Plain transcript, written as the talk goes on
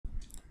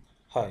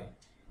Hi,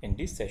 in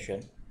this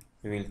session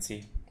we will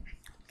see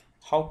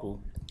how to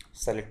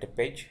select a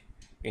page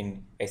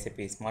in SAP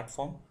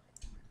Smartform.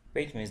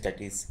 Page means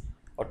that is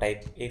a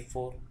type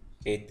A4,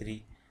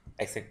 A3,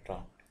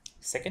 etc.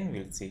 Second, we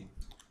will see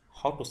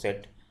how to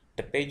set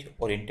the page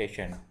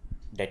orientation,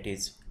 that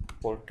is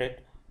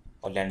portrait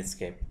or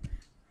landscape.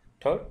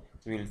 Third,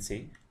 we will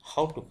see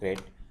how to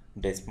create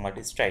the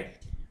smart style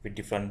with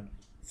different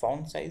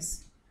font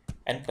size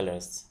and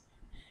colors.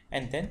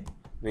 And then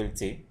we will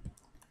see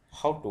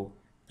how to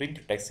print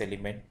text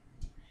element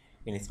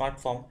in a smart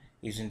form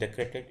using the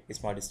created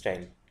smart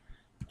style.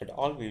 That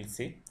all we will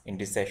see in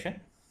this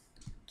session.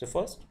 So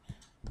first,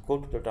 go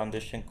to the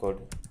transition code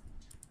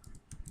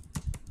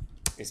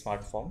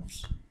smart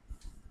forms,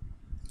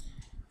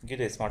 give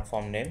the smart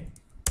form name,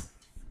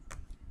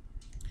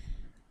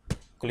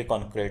 click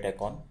on create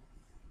icon,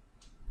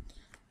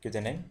 give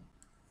the name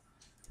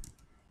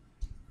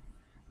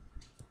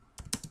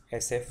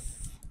SF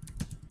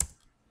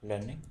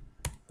learning,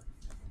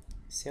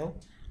 save.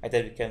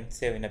 Either we can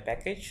save in a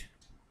package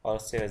or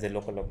save as a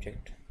local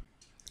object.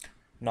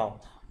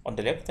 Now on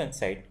the left hand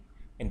side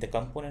in the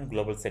component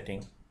global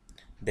setting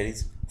there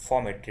is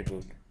form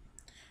attribute.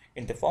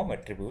 In the form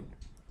attribute,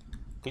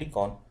 click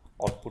on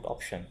output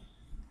option.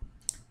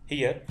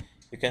 Here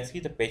you can see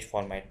the page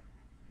format.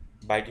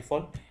 By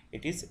default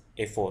it is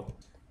A4.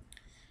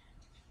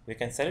 We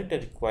can select the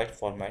required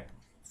format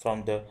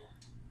from the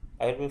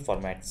available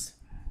formats.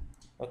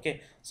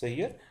 Okay, so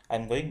here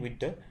I'm going with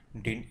the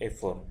DIN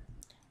A4.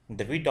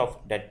 The width of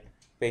that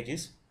page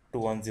is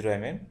 210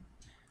 mm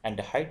and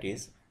the height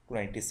is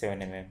 297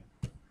 mm.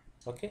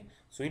 Okay,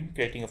 so we'll be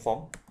creating a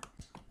form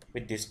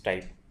with this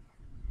type.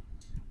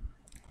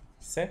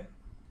 Save.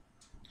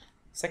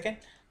 Second,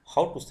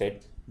 how to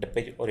set the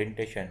page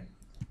orientation,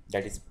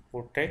 that is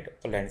portrait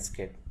or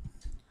landscape.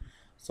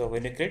 So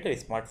when you create a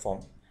smart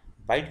form,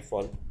 by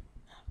default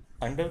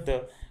under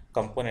the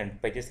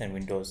component pages and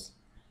windows,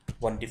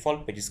 one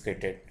default page is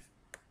created.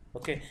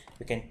 Okay,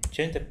 you can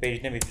change the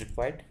page name if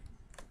required.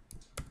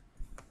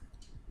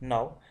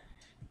 Now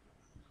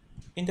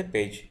in the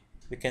page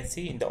we can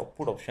see in the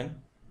output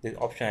option the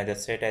option either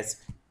set as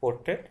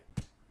portrait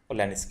or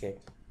landscape.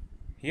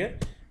 Here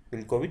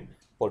we'll go with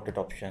portrait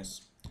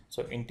options.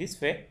 So in this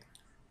way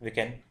we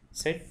can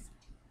set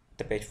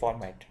the page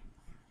format.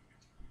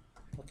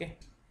 Okay,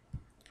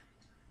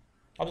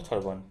 now the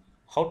third one,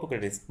 how to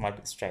create a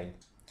smart style.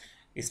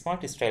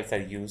 Smart styles are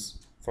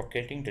used for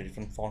creating the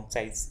different font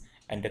size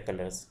and the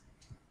colors.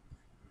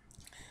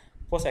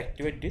 First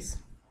activate this.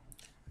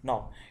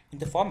 Now in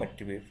the form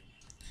attribute,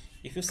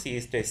 if you see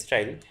is the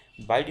style,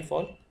 by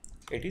default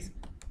it is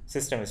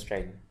system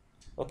style.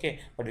 Okay,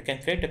 but we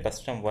can create a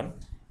custom one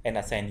and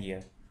assign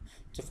here.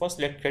 So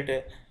first let's create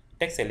a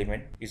text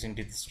element using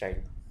this style.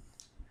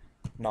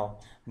 Now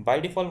by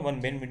default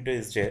one main window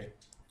is there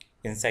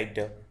inside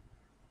the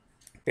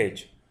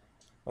page.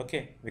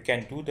 Okay, we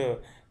can do the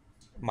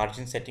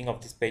margin setting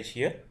of this page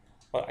here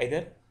or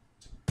either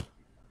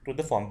to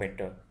the form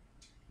painter.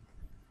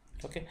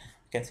 Okay,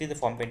 you can see the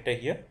form painter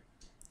here.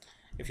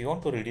 If you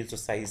want to reduce the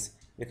size,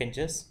 we can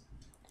just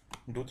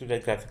do through the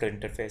graphical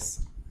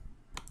interface.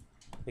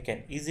 We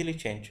can easily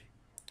change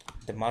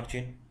the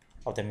margin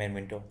of the main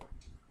window.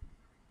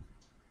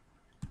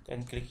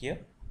 Then click here.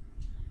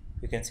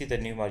 You can see the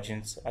new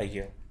margins are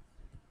here.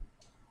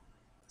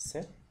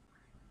 Save.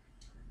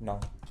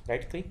 Now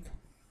right click,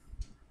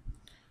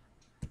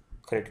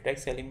 create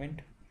text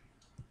element,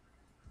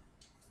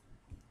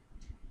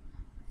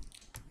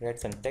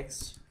 write some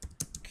text,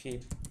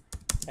 keep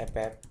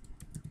abap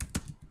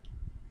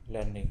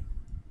learning.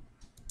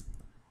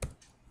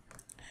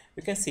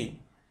 You can see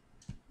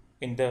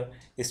in the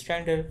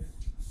standard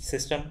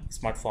system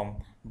smart form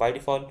by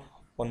default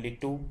only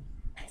two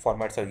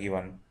formats are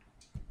given.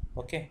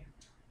 Okay,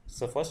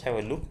 so first have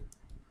a look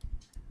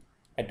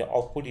at the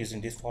output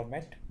using this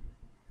format.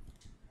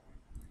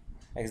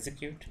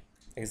 Execute.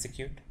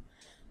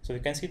 So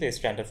we can see the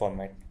standard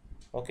format.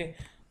 Okay,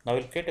 now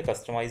we'll create a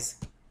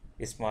customized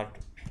smart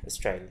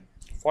style.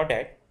 For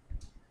that,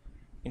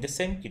 in the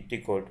same Kitty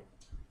code,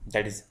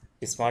 that is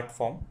smart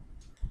form,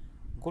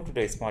 go to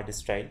the smart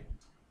style.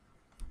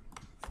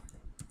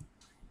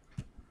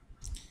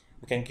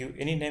 We can give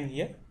any name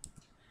here.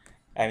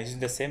 I am using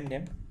the same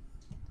name.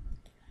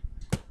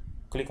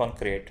 Click on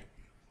create.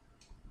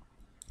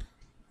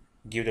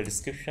 Give the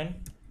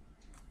description.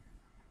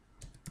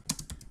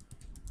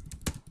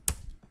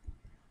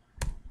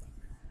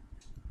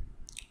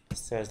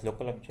 As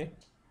local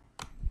object.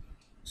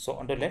 So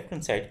on the left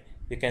hand side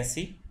you can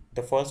see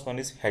the first one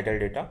is header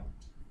data,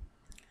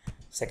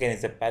 second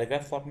is the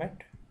paragraph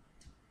format,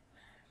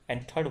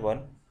 and third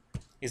one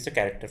is the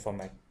character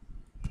format.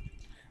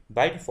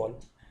 By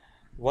default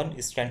one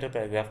is standard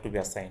paragraph to be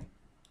assigned.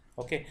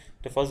 Okay,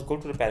 so first go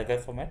to the paragraph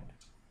format.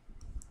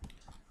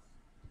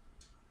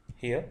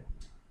 Here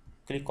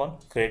click on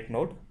create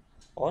node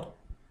or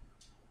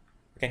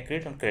you can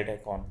create on create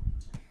icon.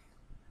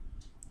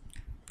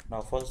 Now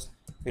first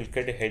we'll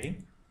create a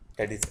heading,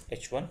 that is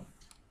H1,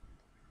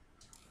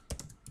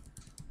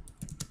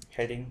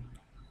 heading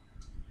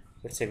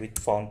let's say with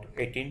font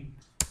 18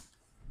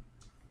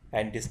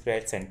 and display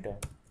at center.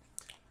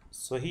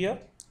 So here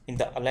in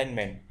the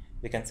alignment,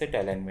 we can set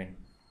alignment.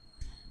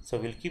 So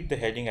we'll keep the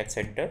heading at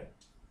center.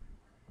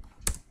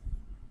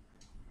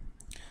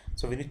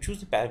 So when you choose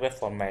the paragraph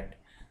format,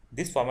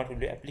 this format will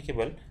be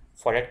applicable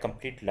for that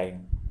complete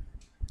line.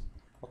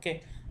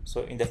 Okay,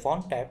 so in the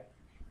font tab,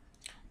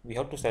 we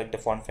have to select the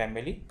font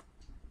family.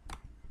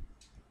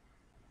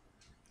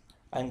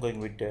 I'm going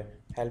with the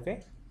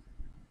Halway,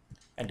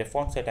 and the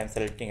font set I'm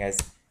selecting as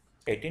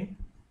 18.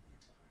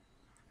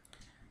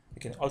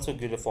 You can also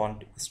give the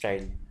font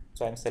style.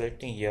 So I'm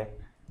selecting here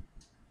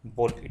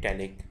bold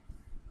italic.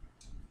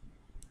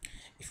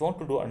 If you want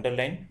to do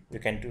underline, you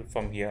can do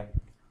from here.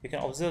 You can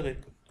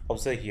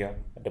observe here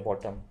at the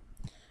bottom.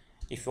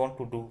 If you want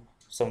to do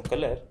some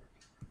color,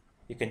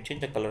 you can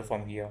change the color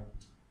from here.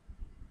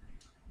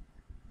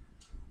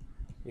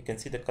 You can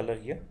see the color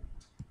here,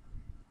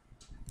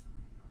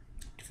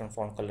 different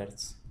font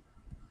colors.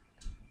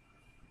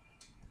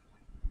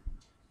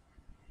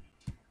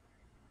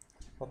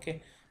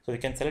 Okay, so we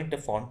can select the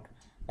font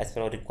as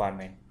per our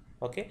requirement.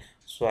 Okay,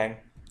 so I'm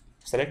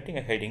selecting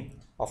a heading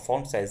of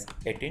font size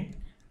 18,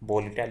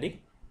 bold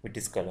italic with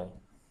this color.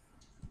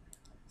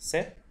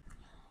 Save.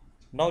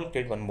 Now we'll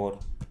create one more.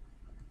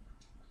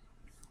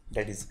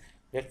 That is,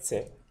 let's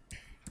say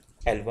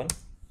L1.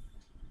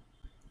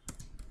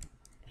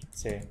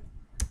 Let's say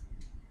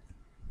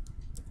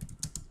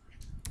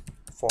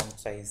font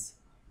size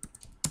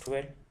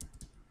 12,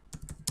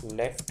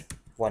 left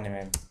 1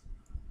 mm.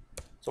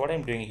 So what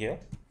I'm doing here,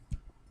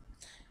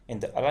 in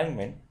the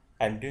alignment,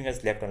 I'm doing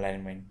as left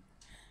alignment,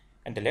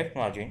 and the left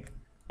margin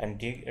I'm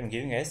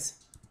giving as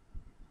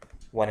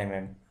 1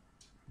 mm.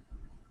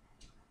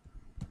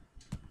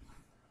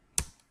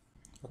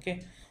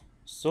 Okay,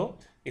 so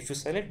if you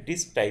select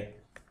this type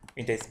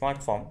in the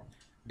smart form,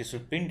 this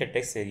will print the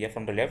text area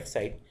from the left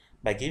side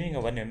by giving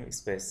a 1 mm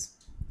space.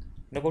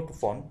 Now go to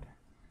font,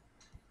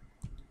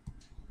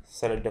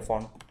 select the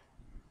font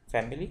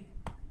family,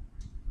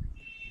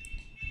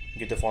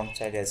 give the font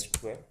size as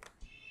 12.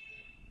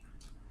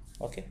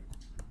 Okay,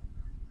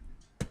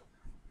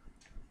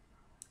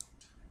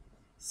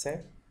 save.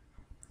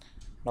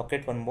 Now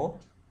create one more.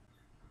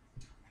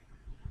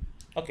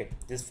 Okay,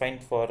 this is fine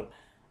for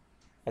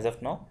as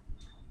of now.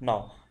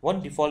 Now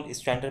one default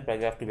standard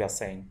paragraph to be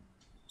assigned.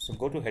 So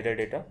go to header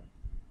data,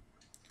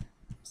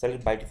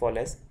 select by default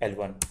as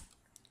L1,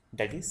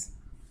 that is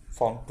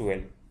font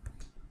 12.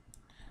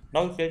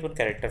 Now we'll create one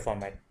character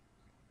format.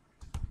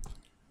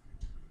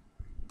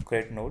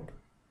 Create node,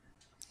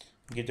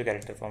 give the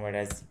character format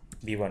as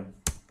B1,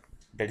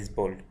 that is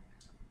bold.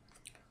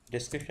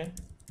 Description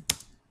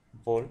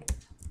bold.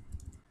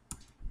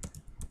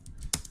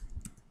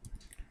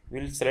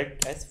 We'll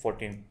select as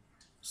 14,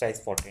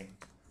 size 14.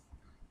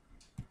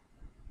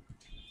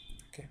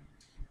 Okay,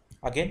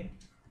 again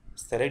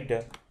select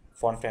the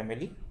font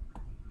family,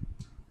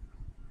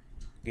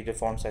 give the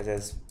font size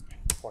as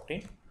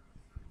 14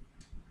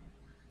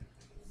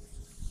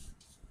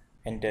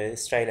 and the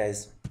style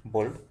as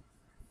bold,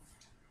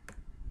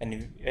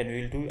 and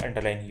we'll do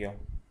underline here.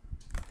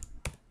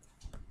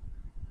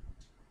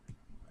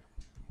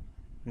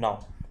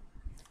 Now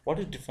what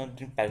is different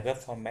between paragraph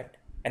format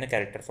and a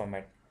character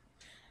format?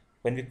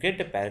 When we create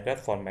the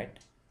paragraph format,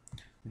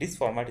 this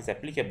format is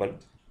applicable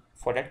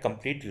for that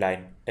complete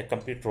line, that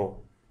complete row.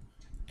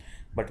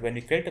 But when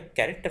we create a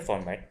character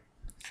format,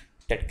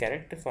 that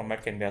character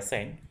format can be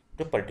assigned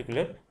to a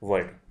particular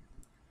word.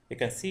 You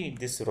can see in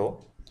this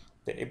row,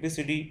 the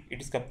ABCD,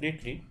 it is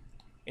completely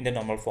in the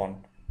normal font,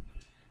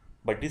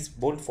 but this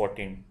bold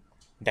 14,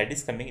 that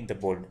is coming in the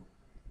bold.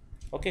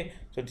 Okay,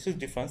 so this is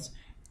difference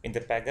in the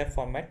paragraph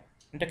format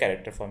and the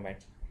character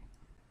format.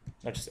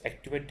 Now just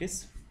activate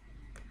this,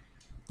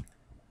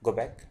 go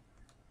back,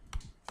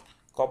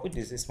 copy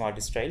this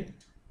smart style,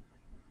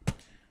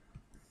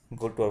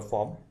 go to our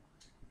form,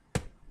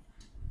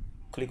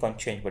 click on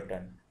change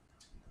button.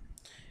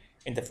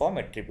 In the form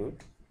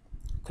attribute,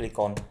 click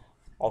on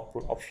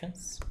output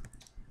options.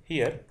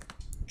 Here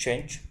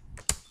change,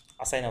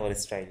 assign our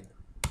style.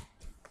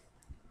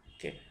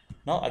 Okay,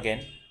 now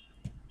again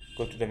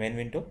go to the main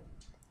window.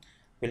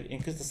 We'll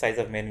increase the size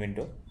of main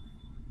window.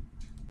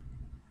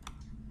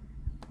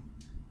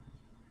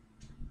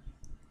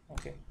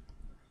 Okay,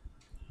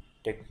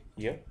 take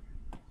here.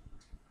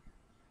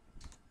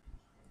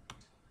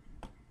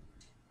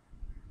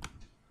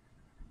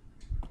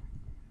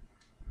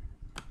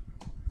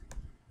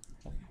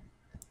 Okay.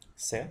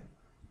 Save.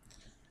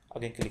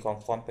 Again click on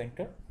form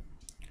painter.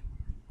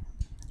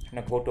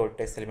 Now go to our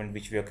text element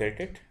which we have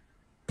created.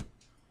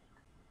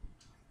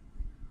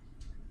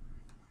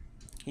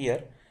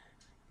 Here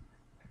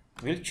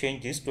we'll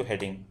change this to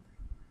heading.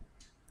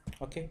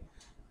 Okay,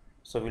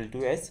 so we'll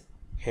do as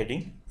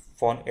heading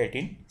font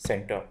 18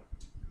 center.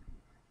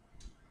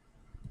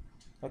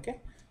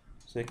 Okay,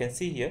 so you can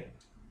see here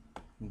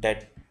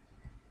that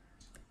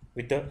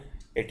with the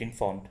 18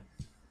 font.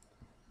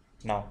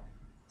 Now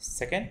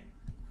second,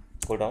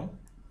 go down.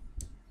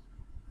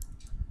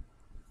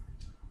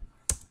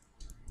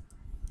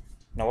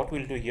 Now what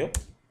we'll do here,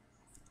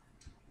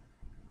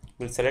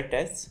 we'll select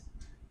as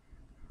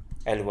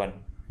L1.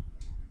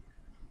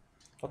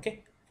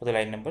 Okay, for the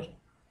line number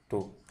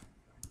 2.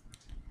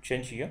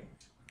 Change here.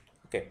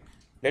 Okay,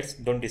 let's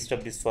don't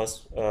disturb this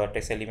first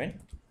text element.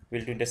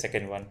 We'll do the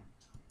second one.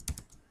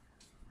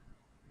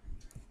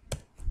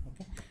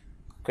 Okay,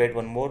 create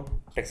one more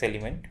text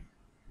element.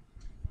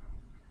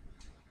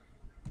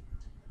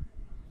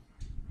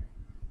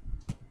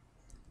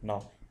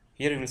 Now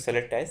here we will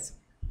select as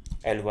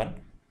L1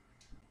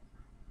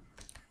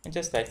 and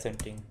just write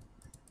something.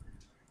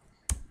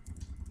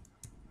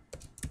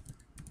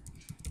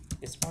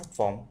 A smart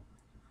form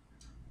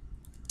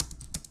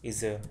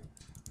is a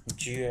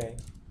GUI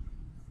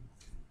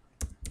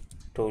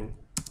tool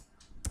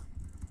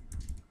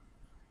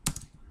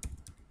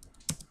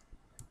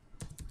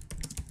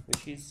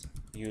which is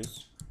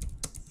used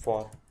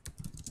for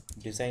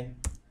design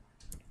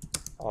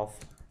of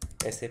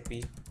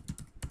SAP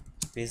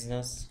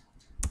business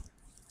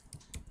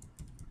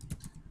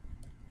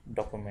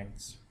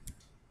documents.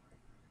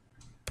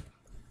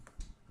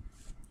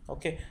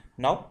 Okay,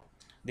 now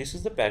this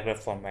is the paragraph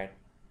format.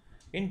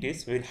 In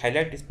this, we will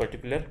highlight this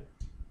particular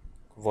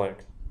word.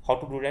 How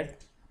to do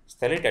that?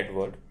 Select that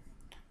word,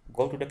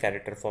 go to the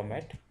character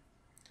format,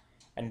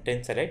 and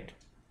then select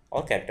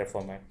all character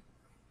format.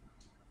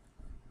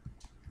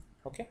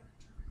 Okay,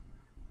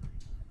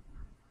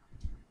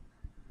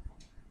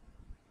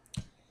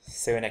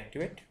 save and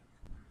activate.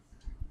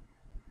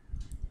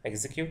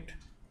 Execute,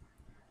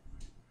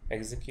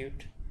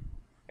 execute,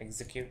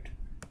 execute.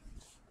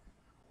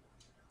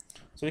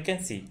 So we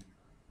can see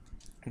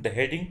the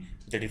heading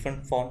with a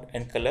different font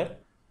and color,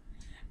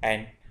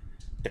 and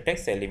the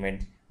text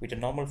element with a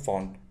normal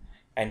font,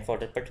 and for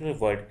that particular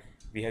word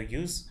we have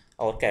used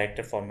our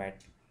character format.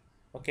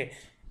 Okay,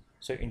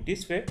 so in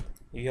this way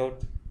we have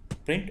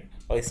print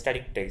or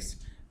static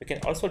text. We can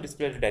also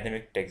display the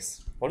dynamic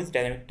text. What is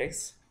dynamic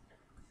text?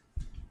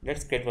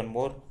 Let's create one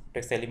more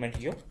text element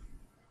here.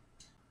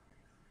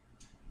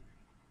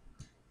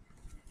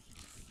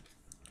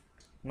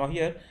 Now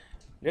here,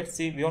 let's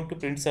see, we want to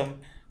print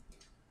some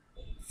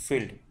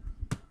field,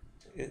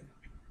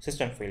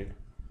 system field.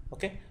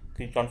 Okay,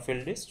 click on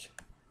field list.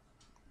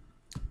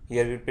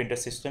 Here we print a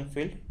system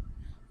field.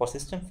 For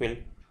system field,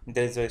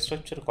 there is a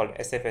structure called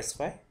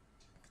SFSY.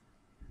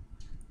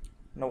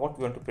 Now what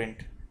we want to print?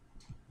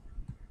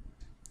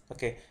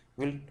 Okay,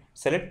 we'll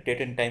select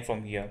date and time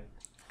from here.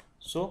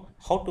 So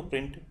how to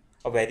print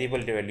a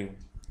variable value?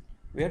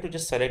 We have to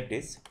just select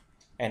this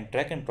and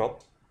drag and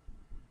drop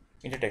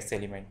in the text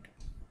element.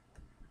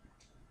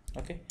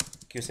 Okay,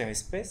 Q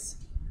semi-space.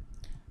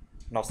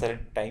 Now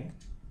select time,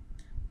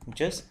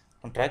 just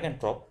drag and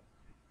drop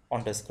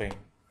on the screen.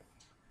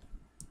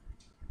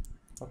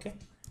 Okay,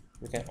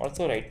 we can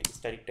also write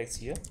static text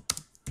here,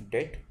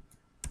 date,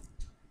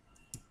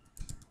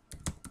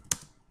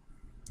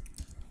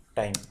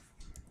 time.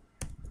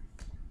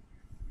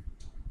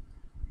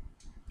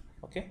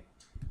 Okay,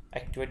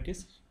 activate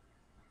this,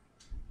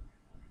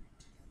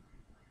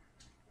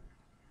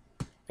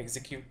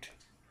 execute,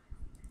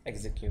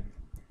 execute.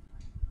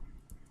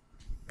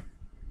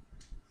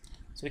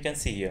 So we can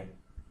see here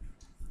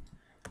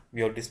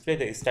we have displayed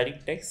the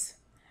static text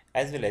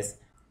as well as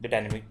the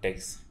dynamic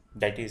text,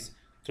 that is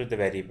through the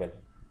variable.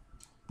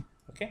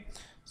 Okay,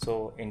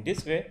 so in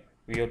this way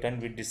we have done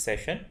with this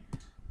session,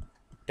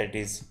 that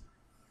is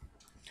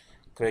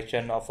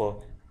creation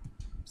of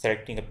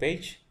selecting a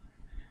page,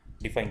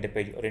 defining the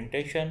page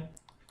orientation,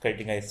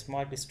 creating a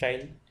smart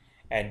style,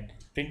 and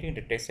printing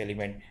the text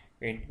element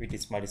with the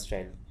smart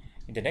style.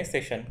 In the next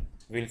session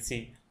we'll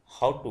see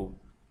how to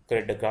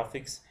create the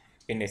graphics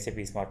in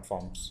SAP Smart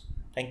Forms.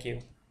 Thank you.